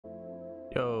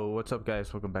Yo, what's up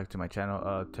guys? Welcome back to my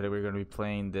channel. Today we're going to be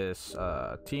playing this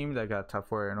team that got top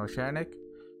 4 in Oceanic.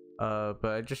 But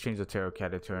I just changed the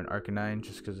Torracat into an Arcanine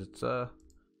just because it's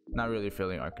not really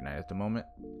feeling Arcanine at the moment.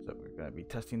 So we're going to be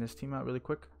testing this team out really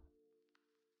quick.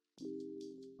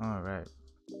 Alright.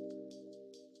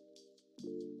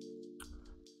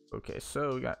 Okay,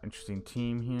 so we got interesting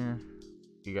team here.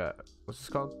 You got, what's this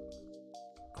called?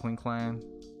 Klinklang,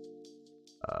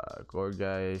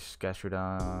 Gourgeist,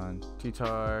 Gastrodon,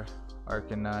 Titar,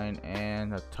 Arcanine,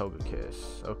 and a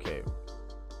Togekiss. Okay.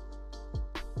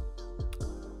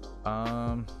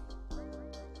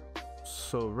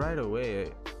 So right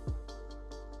away,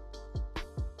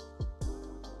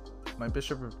 my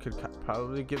Bisharp could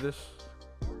probably give him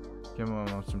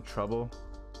some trouble.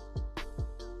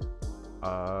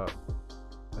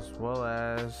 As well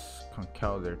as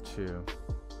Conkeldurr too.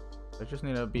 I just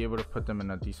need to be able to put them in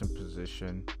a decent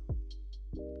position.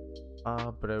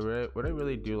 But what I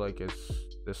really do like is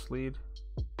this lead,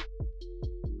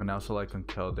 and I also like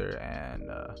Conkeldurr and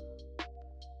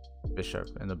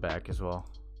Bisharp in the back as well.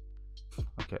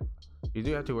 Okay, you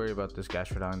do have to worry about this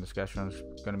Gastrodon. This Gastrodon is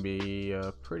going to be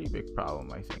a pretty big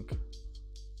problem, I think.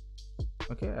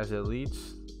 Okay, as it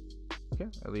leads. Okay,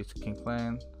 it leads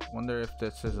Klinklang. Wonder if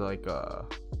this is like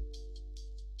what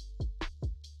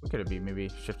could it be? Maybe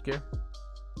shift gear?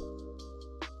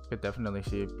 Could definitely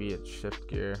see it be at shift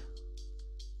gear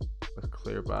with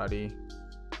clear body.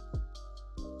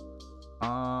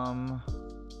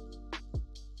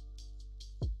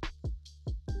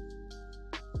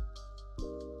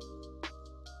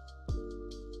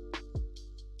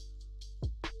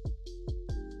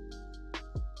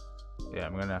 Yeah,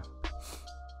 I'm gonna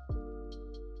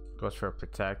goes for a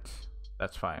protect.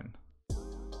 That's fine.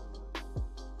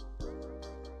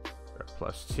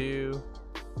 +2.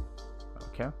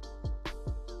 Okay.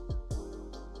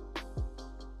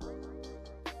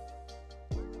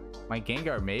 My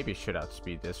Gengar maybe should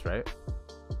outspeed this, right?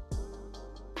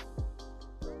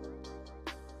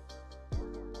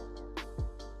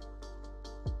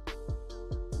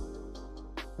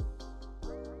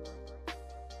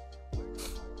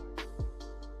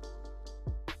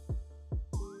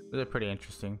 These are pretty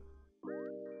interesting.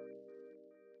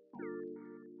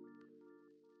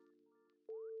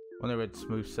 Wonder what its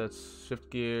move sets: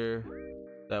 shift gear,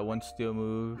 that one steel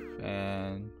move,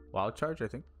 and wild charge, I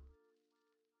think.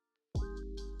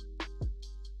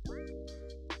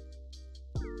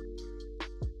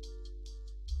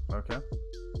 Okay.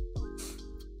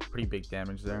 Pretty big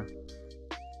damage there.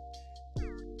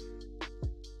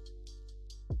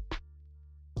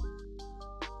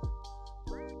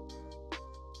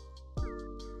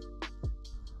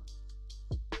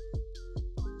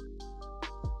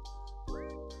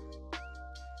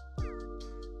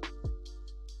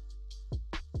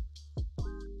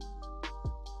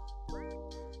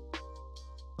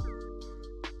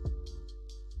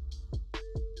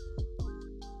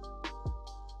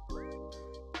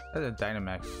 That's a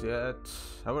Dynamax. Yeah,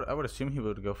 I would assume he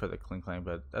would go for the Klinklang,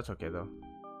 but that's okay though.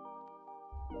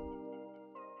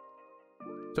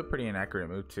 It's a pretty inaccurate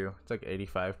move too. It's like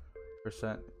 85%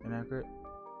 inaccurate.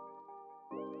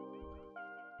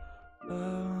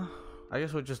 I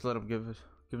guess we'll just let him give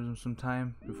him some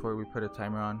time before we put a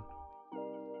timer on.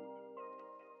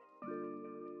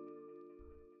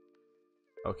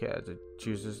 Okay, as it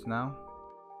chooses now.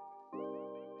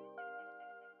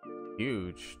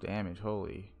 Huge damage,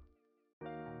 holy.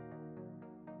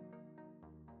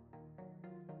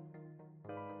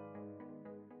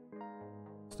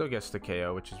 Still gets the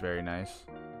KO, which is very nice.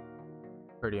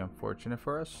 Pretty unfortunate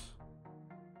for us.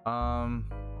 I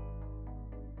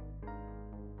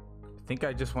think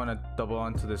I just want to double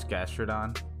onto this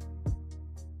Gastrodon.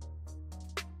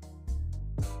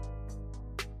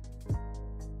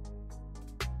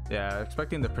 Yeah,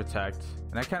 expecting the protect,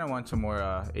 and I kind of want some more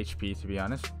HP, to be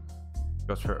honest.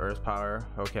 Goes for Earth Power.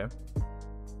 Okay.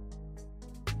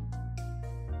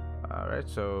 Alright,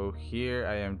 so here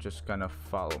I am just gonna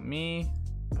follow me,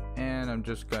 and I'm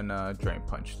just gonna Drain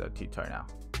Punch the Titar now.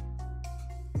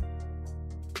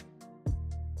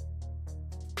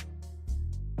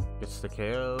 Gets the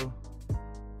KO.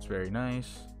 It's very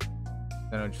nice.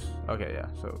 Then I'll just, okay, yeah,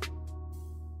 so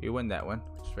you win that one,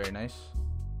 which is very nice.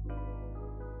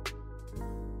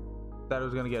 Thought it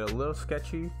was gonna get a little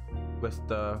sketchy with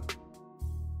the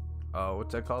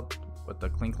what's that called, with the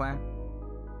Klinklang,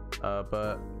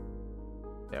 but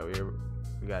yeah, we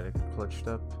got it clutched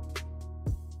up.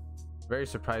 Very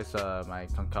surprised my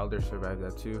Conkeldurr survived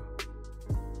that too.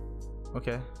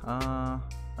 Okay, all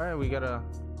right, we got a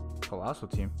colossal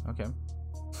team. Okay,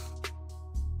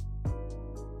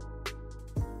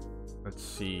 let's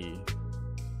see.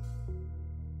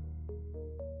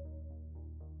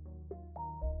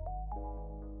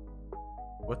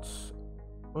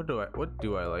 what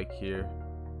do I like here?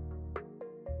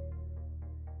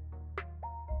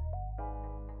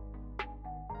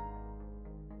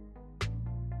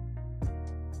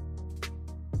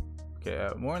 Okay,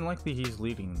 more than likely he's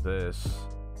leading this.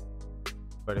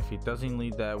 But if he doesn't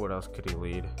lead that, what else could he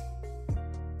lead?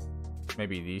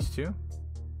 Maybe these two?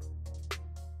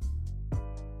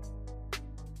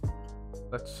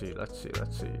 Let's see.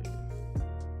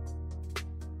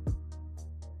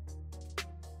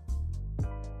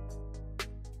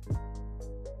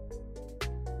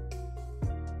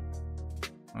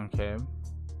 Okay.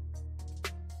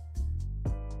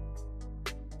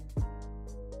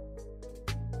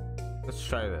 Let's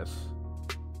try this.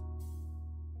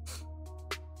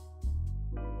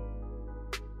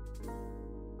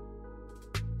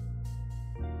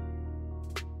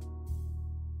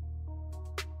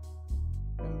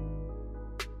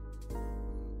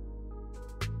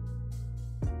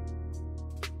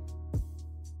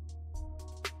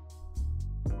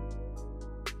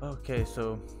 Okay,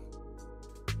 so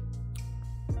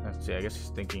let's see. I guess he's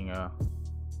thinking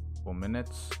couple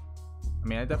minutes. I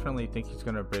mean, I definitely think he's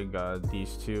gonna bring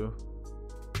these two,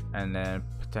 and then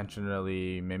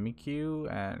potentially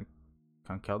Mimikyu and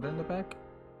Conkeldurr in the back,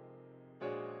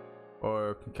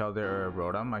 or Conkeldurr or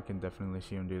Rotom. I can definitely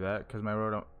see him do that because my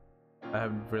Rotom, I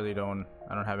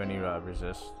don't have any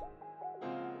resist.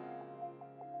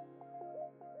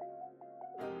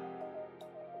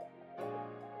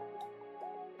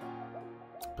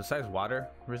 Besides water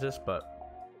resist, but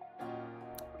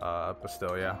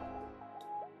still, yeah.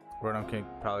 Rotom can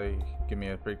probably give me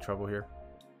a big trouble here.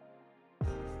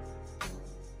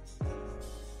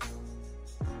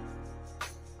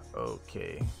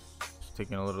 Okay, it's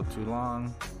taking a little too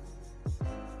long.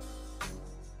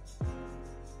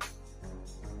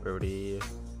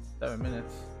 37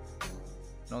 minutes.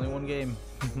 And only one game.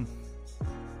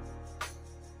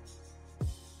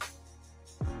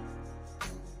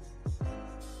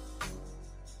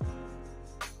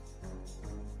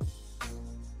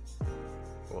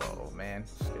 Whoa, man.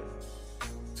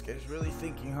 This guy's really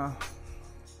thinking, huh?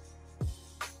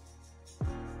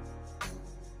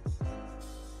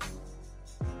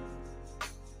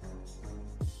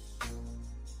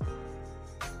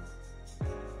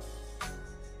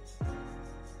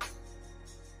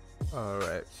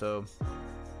 Alright, so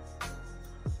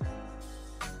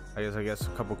I guess a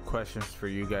couple questions for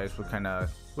you guys. What kind of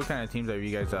teams have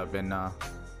you guys been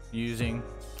using,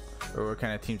 or what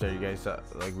kind of teams are you guys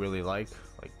really like?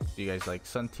 Like, do you guys like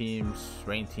sun teams,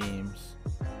 rain teams,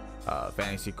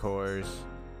 fantasy cores?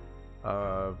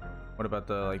 What about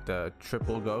the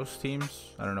triple ghost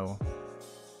teams? I don't know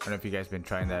if you guys been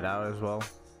trying that out as well.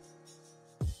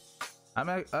 I'm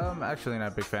actually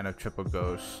not a big fan of triple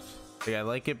ghost. Like, I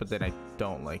like it, but then I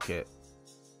don't like it.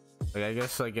 Like, I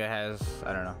guess it has,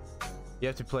 I don't know. You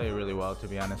have to play it really well, to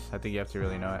be honest. I think you have to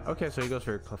really know it. Okay, so he goes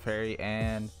for Clefairy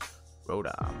and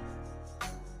Rotom.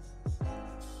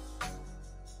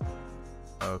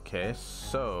 Okay,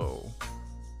 so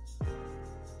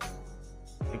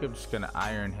I think I'm just gonna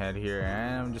Iron Head here,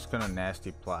 and I'm just gonna Nasty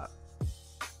Plot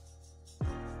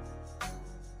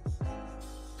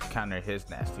to counter his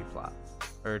Nasty Plot,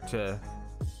 or to,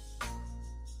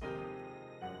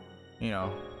 you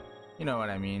know what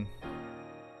I mean.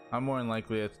 I'm more than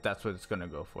likely that's what it's gonna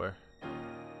go for,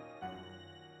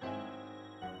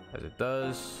 as it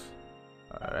does.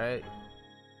 All right.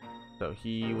 So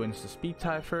he wins the speed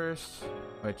tie first,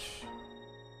 which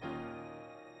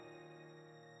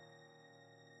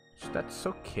that's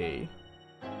okay.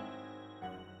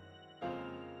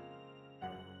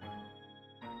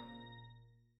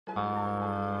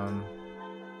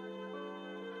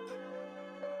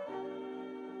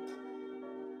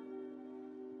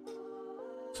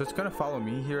 So it's gonna follow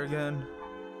me here again.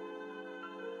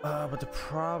 But the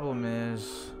problem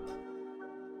is,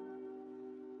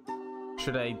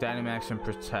 should I Dynamax and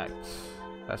Protect?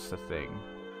 That's the thing.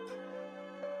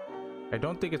 I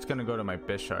don't think it's gonna go to my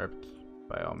Bisharp,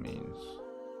 by all means.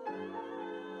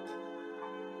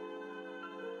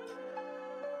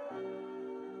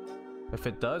 If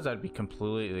it does, I'd be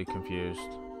completely confused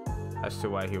as to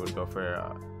why he would go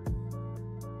for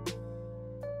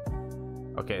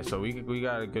okay, so we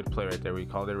got a good play right there. We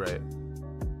called it right.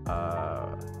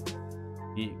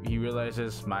 He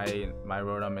realizes my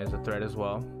Rotom is a threat as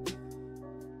well.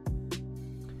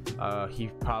 He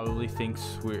probably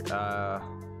thinks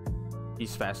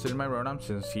he's faster than my Rotom,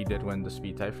 since he did win the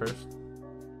speed tie first.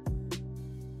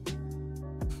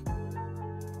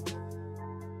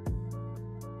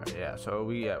 Yeah, so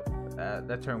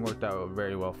that turn worked out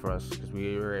very well for us, because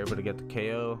we were able to get the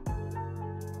KO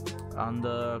on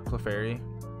the Clefairy.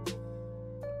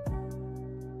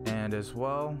 And as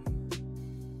well,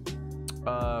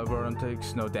 Rotom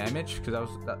takes no damage, because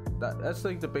that's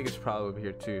like the biggest problem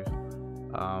here too.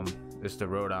 Is the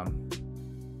Rotom.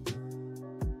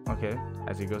 Okay,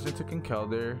 as he goes into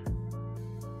Conkeldurr.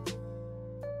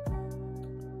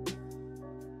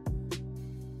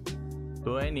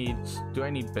 Do I need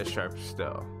Bisharp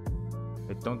still?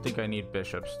 I don't think I need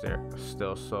Bisharp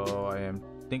still, so I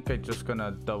think I'm just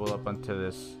gonna double up onto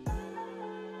this.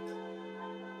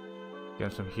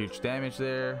 Get some huge damage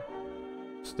there.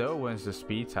 Still wins the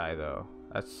speed tie though.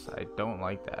 I don't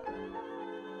like that.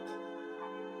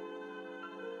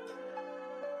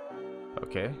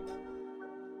 Okay.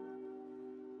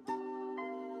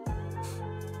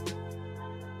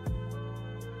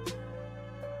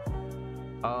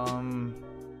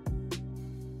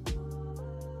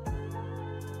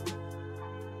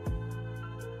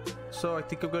 So I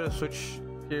think I'm gonna switch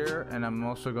here, and I'm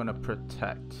also gonna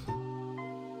protect.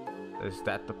 Is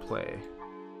that the play?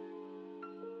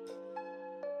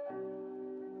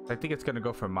 I think it's gonna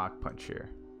go for Mach Punch here.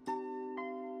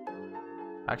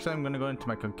 Actually, I'm gonna go into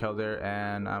my Conkeldurr,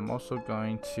 and I'm also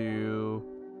going to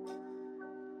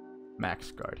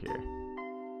Max Guard here.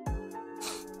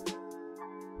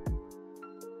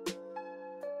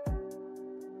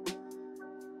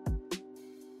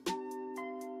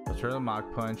 Let's try the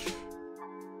Mach Punch.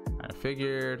 I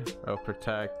figured I'll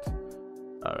protect.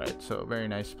 Alright, so very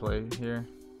nice play here.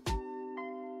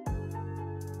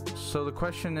 So the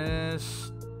question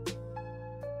is,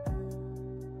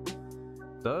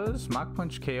 does Mach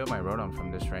Punch KO my Rotom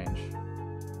from this range?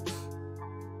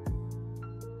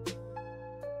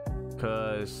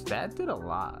 Cause that did a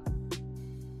lot.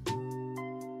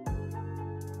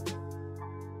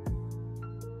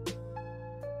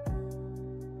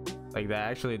 Like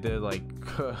that actually did like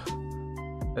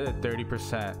that did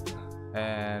 30%,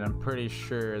 and I'm pretty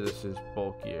sure this is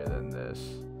bulkier than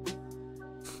this.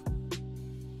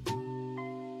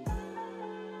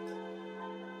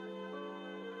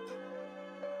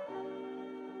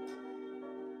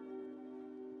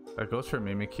 That goes for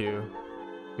Mimikyu.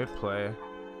 Good play.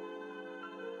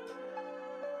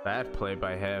 Bad play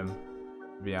by him,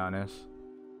 to be honest.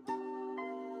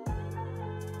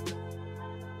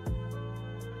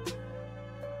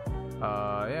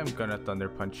 Yeah, I'm gonna Thunder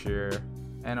Punch here,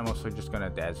 and I'm also just gonna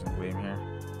Dazzling Gleam here.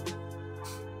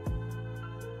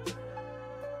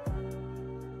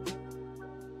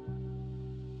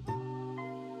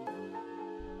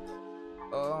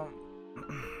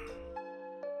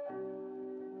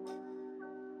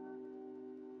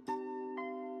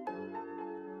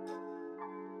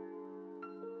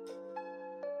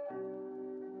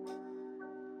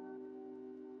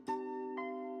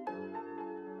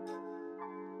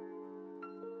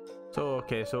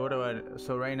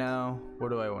 So right now, what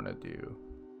do I want to do?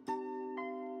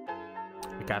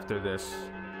 Like after this,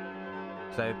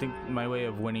 so I think my way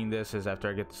of winning this is after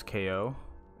I get this KO.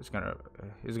 It's gonna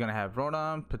have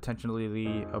Rotom,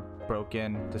 potentially a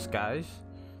broken Disguise.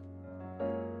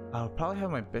 I'll probably have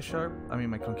my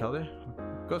my Conkeldurr.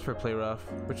 Goes for Play Rough,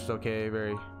 which is okay.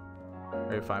 Very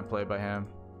fine play by him.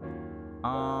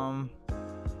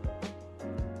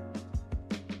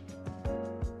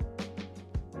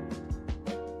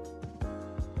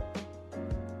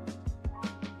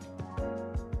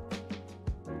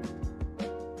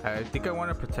 I think I want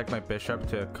to protect my Bisharp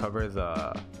to cover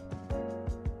the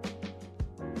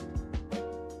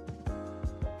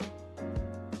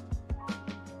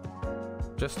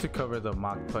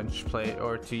Mach Punch play,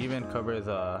 or to even cover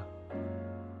the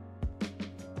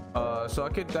so I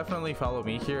could definitely follow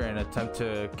me here and attempt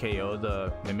to KO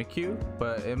the Mimikyu,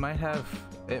 but it might have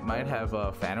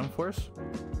a Phantom Force.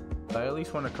 So I at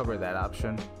least want to cover that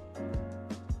option.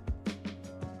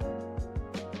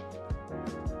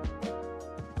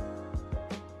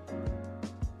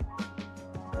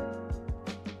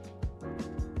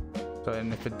 So,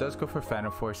 and if it does go for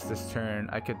Phantom Force this turn,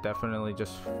 I could definitely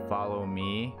just follow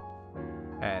me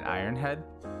and Iron Head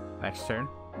next turn.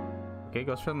 Okay,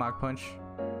 goes for the Mach Punch.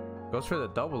 Goes for the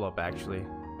double up actually.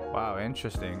 Wow,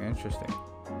 interesting.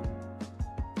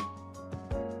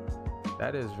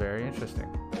 That is very interesting.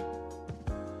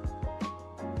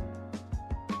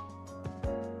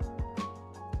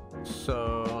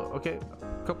 So, okay,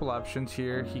 a couple options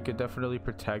here. He could definitely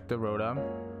protect the Rotom.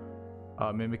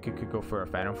 Mimikyu could go for a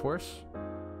Phantom Force.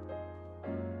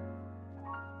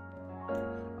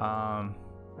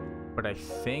 But I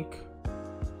think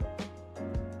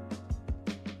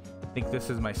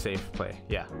this is my safe play.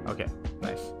 Yeah, okay,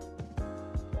 nice.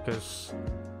 Because,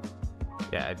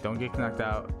 yeah, I don't get knocked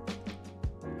out.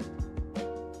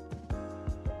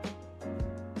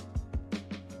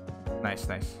 Nice.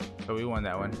 So we won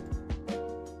that one.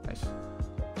 Nice.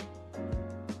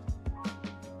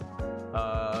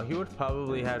 He would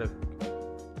probably had a.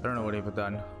 I don't know what he would have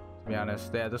done. To be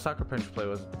honest, yeah, the Soccer Punch play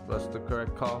was the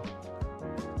correct call.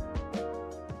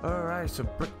 All right, so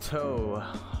Brick Toe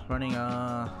running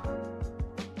kind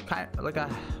of like a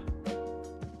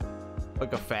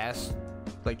fast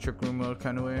like Trick Room mode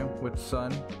kind of way with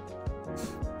Sun.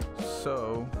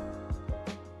 So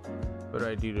what do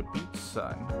I do to beat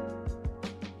Sun?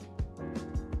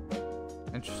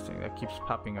 Interesting, that keeps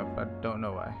popping up. I don't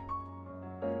know why.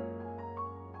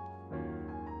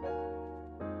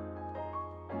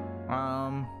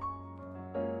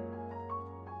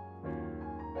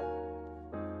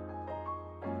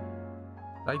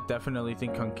 I definitely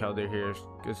think Conkeldurr here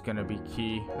is gonna be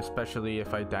key, especially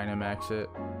if I Dynamax it.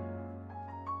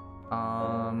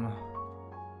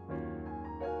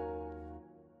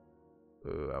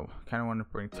 Ooh, I kind of want to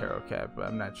bring Torracat, but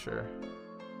I'm not sure.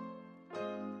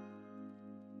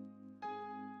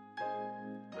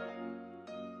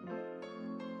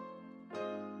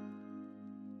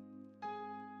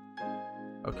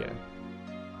 Okay.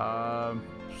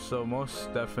 So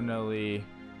most definitely,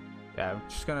 yeah, I'm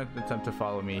just gonna attempt to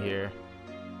follow me here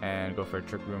and go for a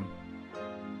Trick Room.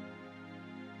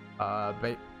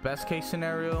 Best case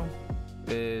scenario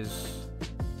is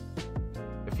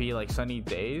if he like Sunny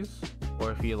Days,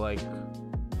 or if he like,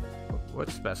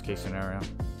 what's best case scenario?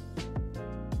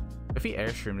 If he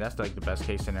Airstream, that's like the best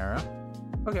case scenario.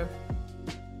 Okay.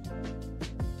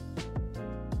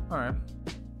 All right.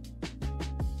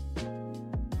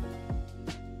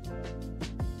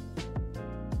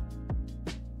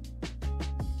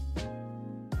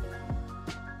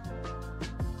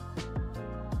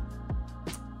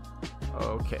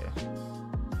 Okay.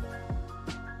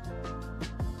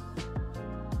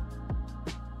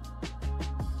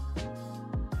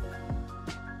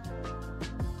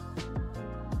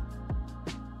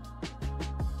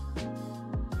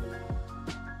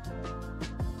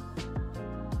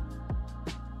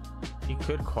 He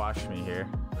could quash me here,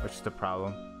 which is the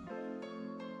problem.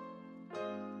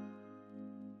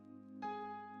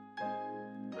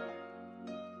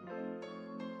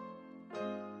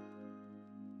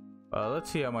 Let's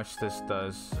see how much this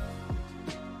does.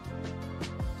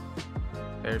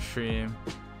 Airstream.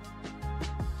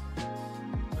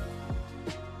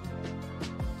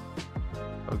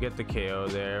 I'll get the KO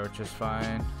there, which is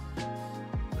fine.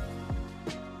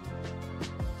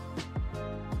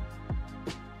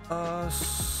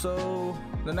 So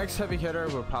the next heavy hitter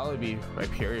will probably be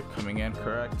Rhyperior coming in,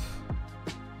 correct?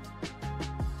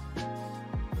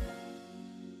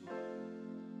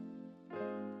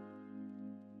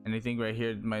 Anything right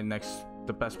here,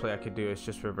 the best play I could do is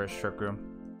just reverse Trick Room.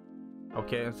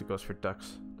 Okay, as it goes for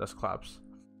Dusclops.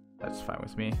 That's fine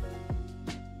with me.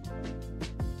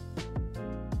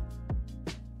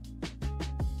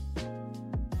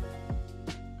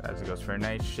 As it goes for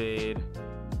Nightshade.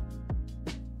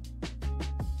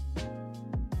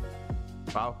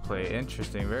 Foul play,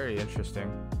 interesting, very interesting.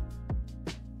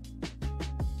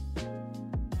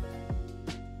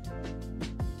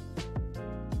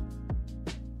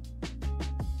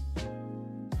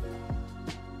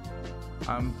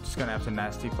 I'm just gonna have to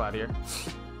nasty plot here.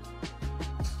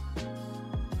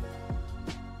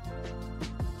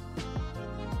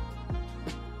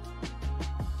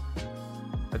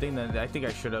 I think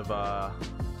I should have I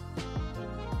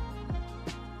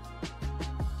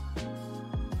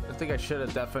think I should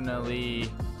have definitely.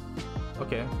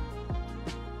 Okay.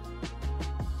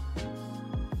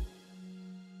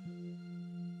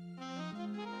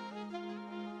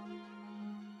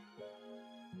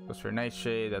 Goes for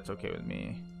Nightshade, that's okay with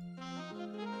me.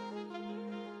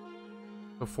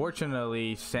 But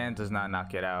fortunately, Sand does not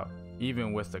knock it out,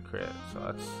 even with the crit.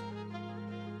 So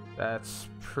that's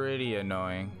pretty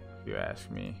annoying, if you ask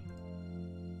me.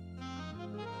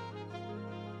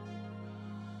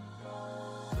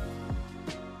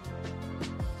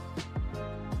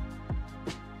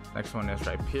 Next one is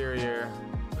Rhyperior.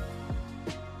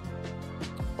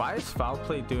 Why is Foul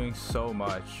Play doing so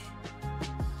much?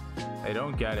 I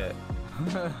don't get it.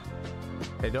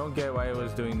 I don't get why it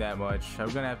was doing that much. I'm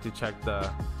gonna have to check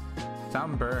the.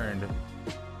 I'm burned.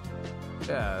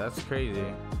 Yeah, that's crazy.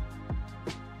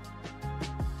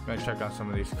 I'm gonna check on some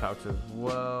of these calcs as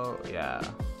well. Yeah.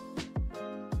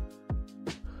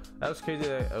 That was crazy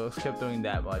that it was kept doing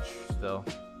that much still.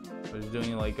 It was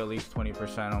doing like at least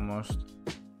 20% almost.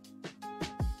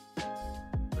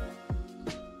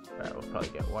 Alright, we'll probably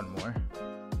get one more.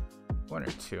 One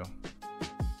or two.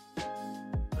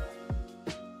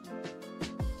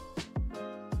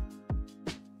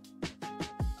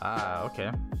 Ah,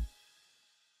 okay.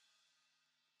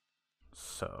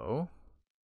 So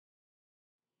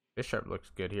Bisharp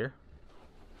looks good here.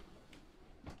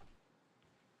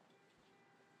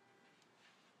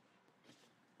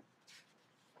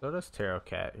 So does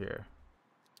Torracat here.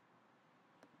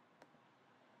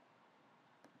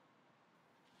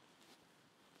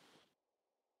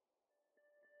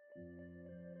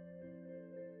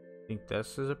 I think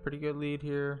this is a pretty good lead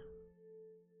here.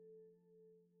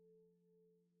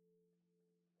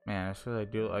 Man, I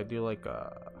feel I do like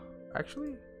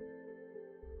actually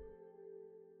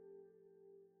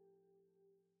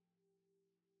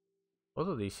both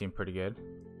of these seem pretty good.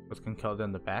 With Conkeldurr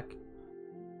in the back.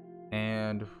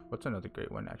 And what's another great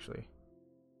one actually?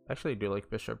 Actually I do like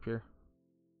Bisharp here.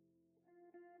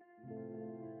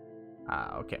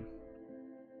 Ah, okay.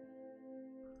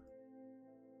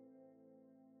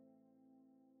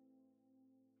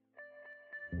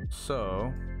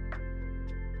 So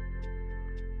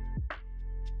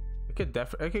I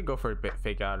could go for a bit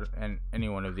fake out and any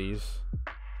one of these.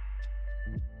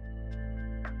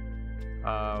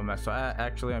 So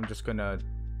actually I'm just gonna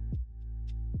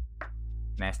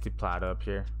nasty plot up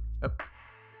here. Yep.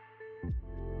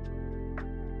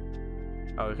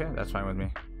 Oh, okay, that's fine with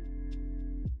me.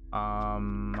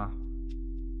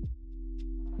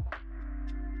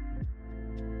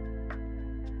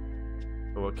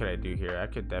 What could I do here? I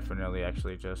could definitely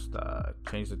actually just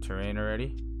change the terrain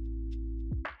already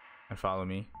and follow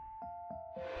me.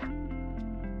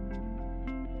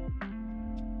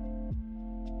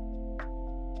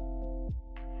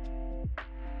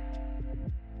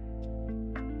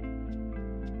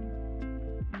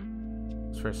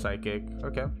 It's for Psychic.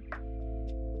 Okay.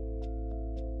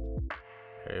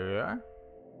 Here we are.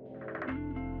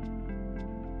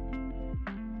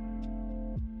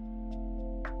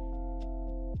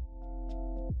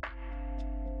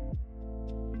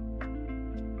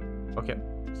 Okay,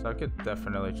 so I could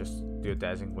definitely just do a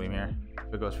Dazzling Gleam here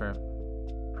if it goes for him.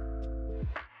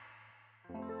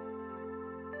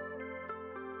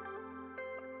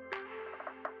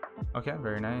 Okay,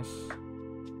 very nice.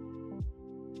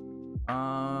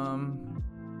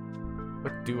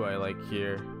 What do I like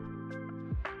here?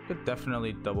 Could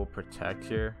definitely double protect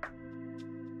here.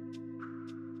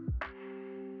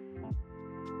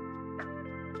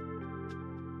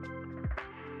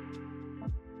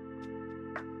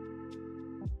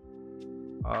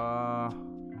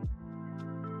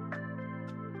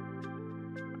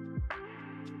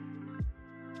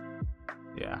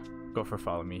 Yeah, go for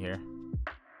follow me here.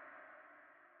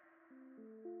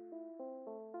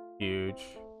 Huge.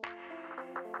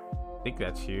 I think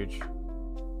that's huge.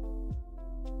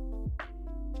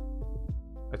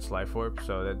 It's Life Orb,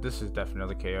 so that this is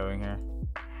definitely KOing here.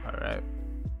 All right.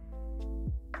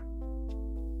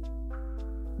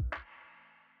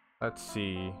 Let's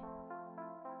see.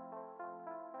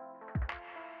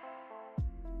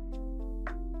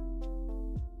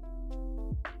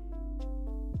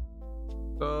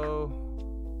 So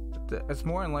it's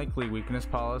more than likely weakness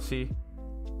policy.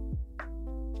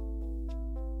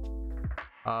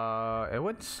 It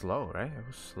went slow, right? It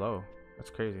was slow. That's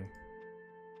crazy.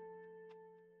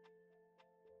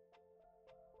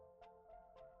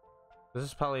 This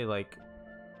is probably like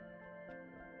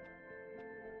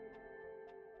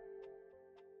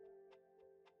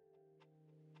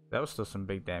that was still some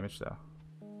big damage though.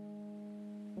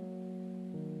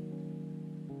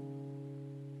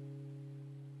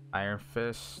 Iron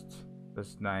Fist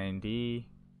does 90.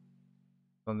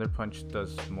 Thunder Punch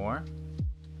does more.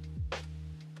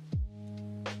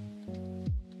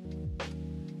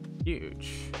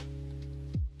 Huge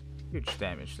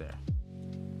damage there.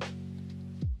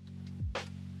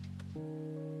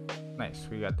 Nice,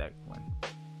 we got that one.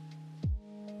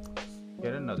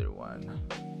 Get another one.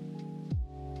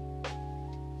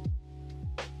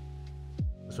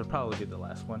 This will probably be the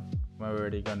last one. We're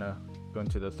already gonna go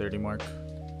into the 30 mark.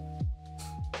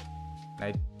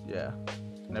 Yeah,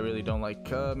 and I really don't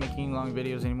like making long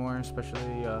videos anymore,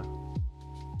 especially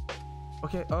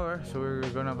okay. Alright, so we're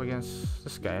going up against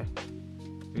this guy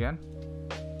again.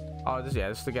 Oh, this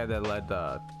is the guy that led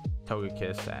the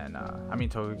Togekiss and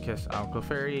Togekiss,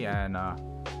 Clefairy and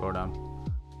Rotom.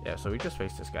 Yeah, so we just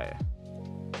faced this guy.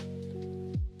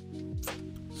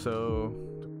 So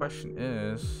the question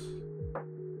is,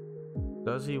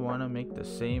 does he want to make the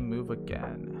same move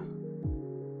again?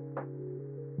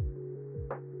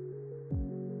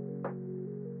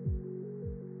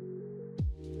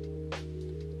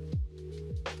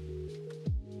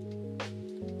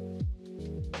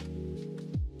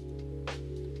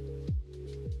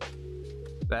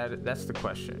 That's the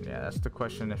question. Yeah, that's the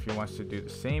question, if he wants to do the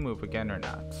same move again or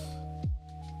not.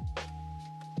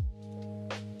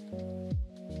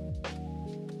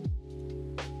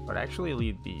 But I actually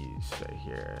lead these right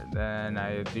here. Then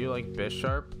I do like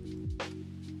Bisharp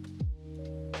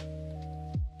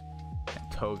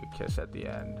and Togekiss at the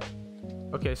end.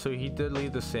 Okay, so he did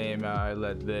leave the same. I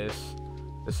led this.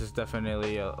 This is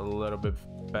definitely a little bit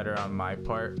better on my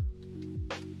part.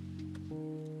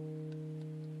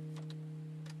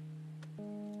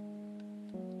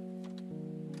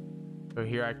 So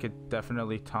here I could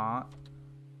definitely taunt,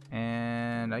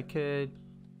 and I could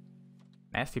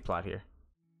nasty plot here.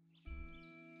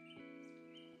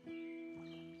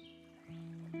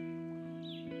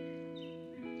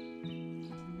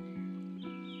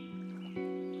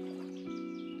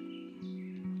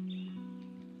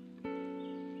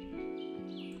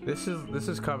 This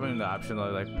is covering the option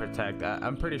of like protect.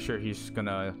 I'm pretty sure he's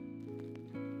gonna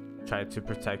try to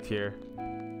protect here.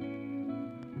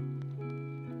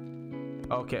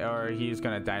 Okay, or he's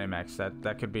gonna Dynamax.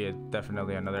 That could be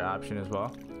definitely another option as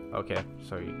well. Okay,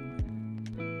 so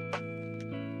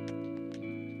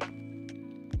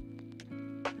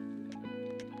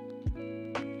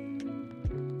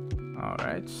all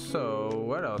right. So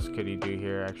what else could he do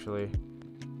here? Actually,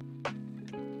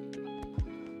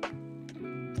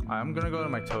 I'm gonna go to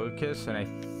my Togekiss, and I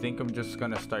think I'm just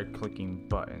gonna start clicking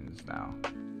buttons now.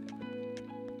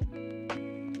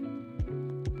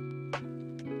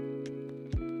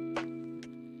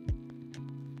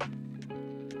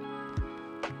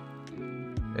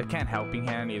 It can't helping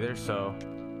hand either, so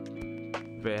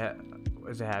if it what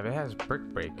does it have? It has Brick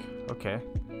Break. Okay.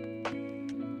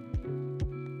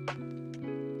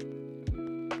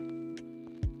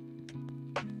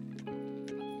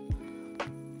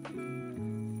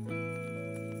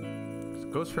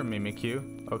 Goes for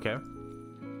Mimikyu. Okay.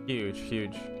 Huge,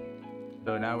 huge.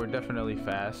 So now we're definitely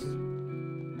fast.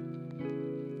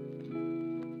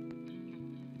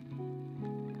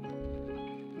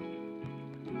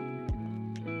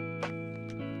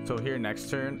 So here next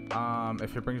turn,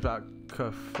 if it brings back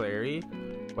Clefairy,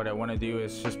 what I want to do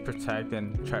is just protect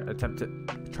and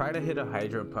try to hit a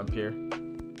Hydro Pump here.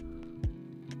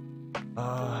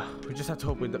 We just have to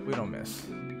hope we don't miss.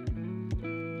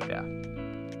 Yeah.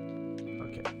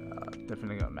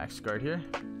 Definitely got max guard here,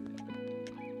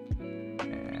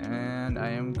 and I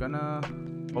am gonna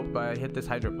hope I hit this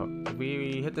Hydro Pump. If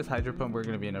we hit this Hydro Pump, we're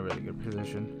gonna be in a really good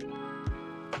position,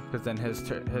 because then his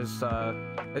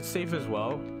it's safe as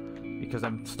well, because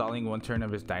I'm stalling one turn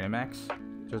of his Dynamax,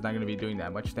 so it's not gonna be doing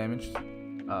that much damage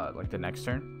like the next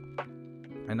turn,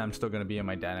 and I'm still gonna be in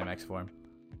my Dynamax form.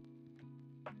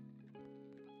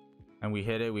 And we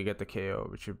hit it, we get the KO,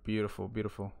 which is beautiful,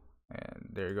 beautiful. And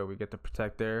there you go, we get the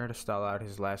protect there to stall out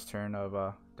his last turn of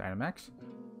Dynamax.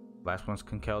 Last one's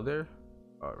Conkeldurr.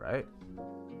 Alright.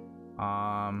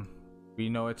 We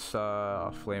know it's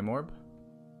a Flame Orb.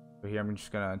 So here I'm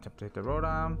just gonna attempt to hit the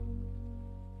Rotom.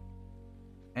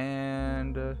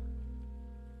 And I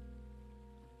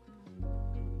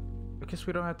guess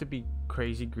we don't have to be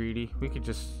crazy greedy. We could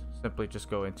just simply just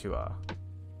go into oh,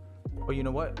 you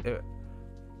know what?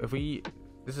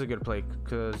 This is a good play,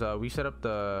 because we set up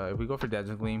if we go for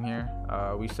Dazzling Gleam here,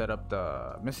 we set up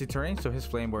the Misty Terrain, so his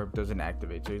Flame Orb doesn't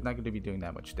activate, so he's not going to be doing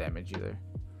that much damage either.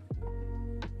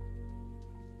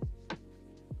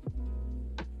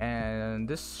 And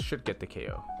this should get the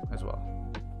KO as well.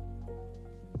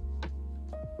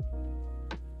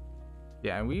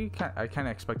 Yeah, and I kind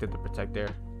of expected to protect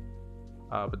there,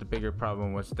 but the bigger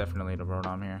problem was definitely the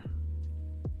Rotom here.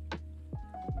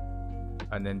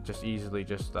 And then just easily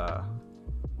just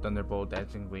Thunderbolt,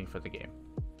 Dazzling Gleam for the game.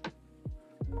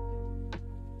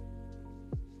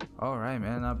 All right,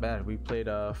 man, not bad. We played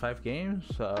 5 games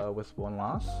with 1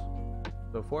 loss,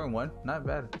 so 4-1, not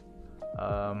bad.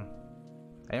 I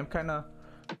am kind of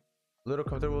a little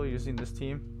comfortable using this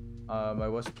team. I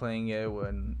was playing it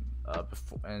when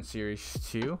before in Series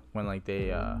 2, when like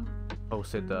they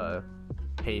posted the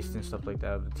paste and stuff like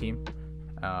that of the team.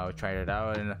 We tried it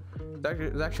out, and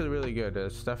it's actually really good.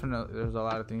 There's a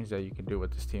lot of things that you can do with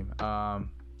this team. I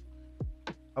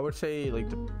would say like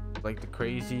the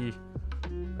crazy,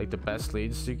 like the best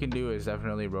leads you can do is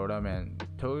definitely Rotom and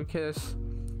Togekiss,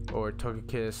 or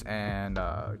Togekiss and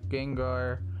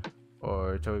Gengar,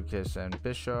 or Togekiss and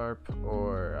Bisharp,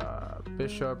 or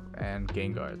Bisharp and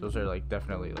Gengar. Those are like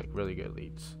definitely like really good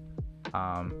leads.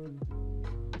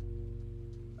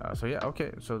 So yeah,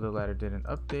 okay, so the ladder didn't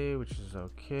update, which is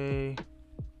okay.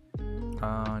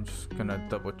 I'm just gonna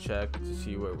double check to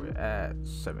see where we're at.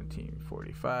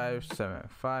 1745,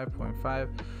 75.5.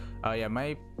 Yeah,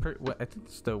 I think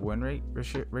it's the win rate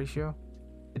ratio.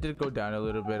 It did go down a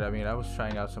little bit. I mean, I was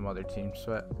trying out some other teams,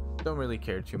 but don't really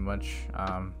care too much.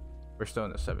 We're still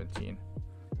in the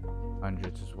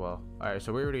 1700s as well. All right,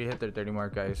 so we already hit the 30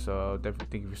 mark, guys, so definitely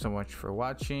thank you so much for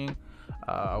watching.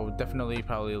 I would definitely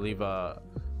probably leave a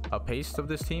a paste of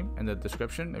this team in the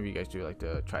description if you guys do like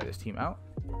to try this team out.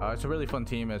 It's a really fun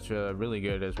team. It's really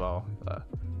good as well.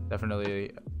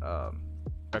 Definitely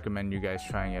recommend you guys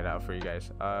trying it out for you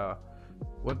guys.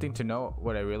 One thing to note,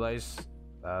 what I realized,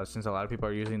 since a lot of people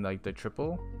are using like the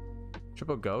triple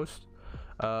ghost,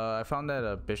 I found that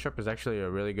a Bisharp is actually a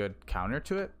really good counter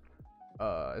to it,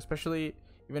 especially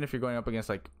even if you're going up against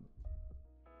like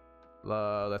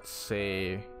let's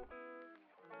say,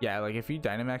 yeah, like if you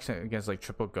Dynamax against like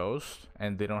triple ghost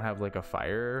and they don't have like a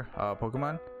fire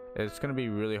Pokemon, it's gonna be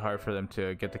really hard for them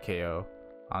to get the KO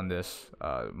on this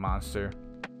monster.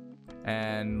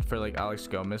 And for like Alex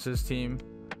Gomez's team,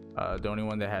 the only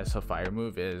one that has a fire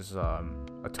move is a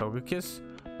Togekiss,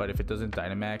 but if it doesn't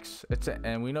Dynamax,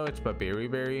 and we know it's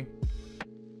Berry,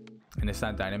 and it's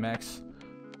not Dynamax,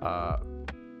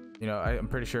 you know, I'm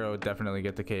pretty sure it would definitely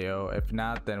get the KO. If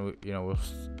not, then you know,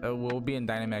 we'll be in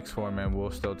Dynamax form and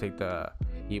we'll still take the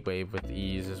Heat Wave with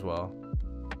ease as well.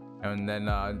 And then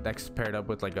next, paired up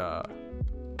with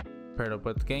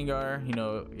Gengar, you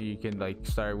know, you can like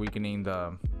start weakening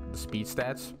the speed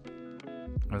stats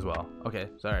as well. Okay,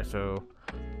 alright, so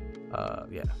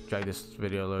yeah, drag this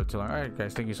video a little too long. Alright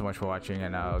guys, thank you so much for watching,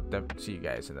 and I'll see you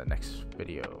guys in the next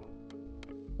video.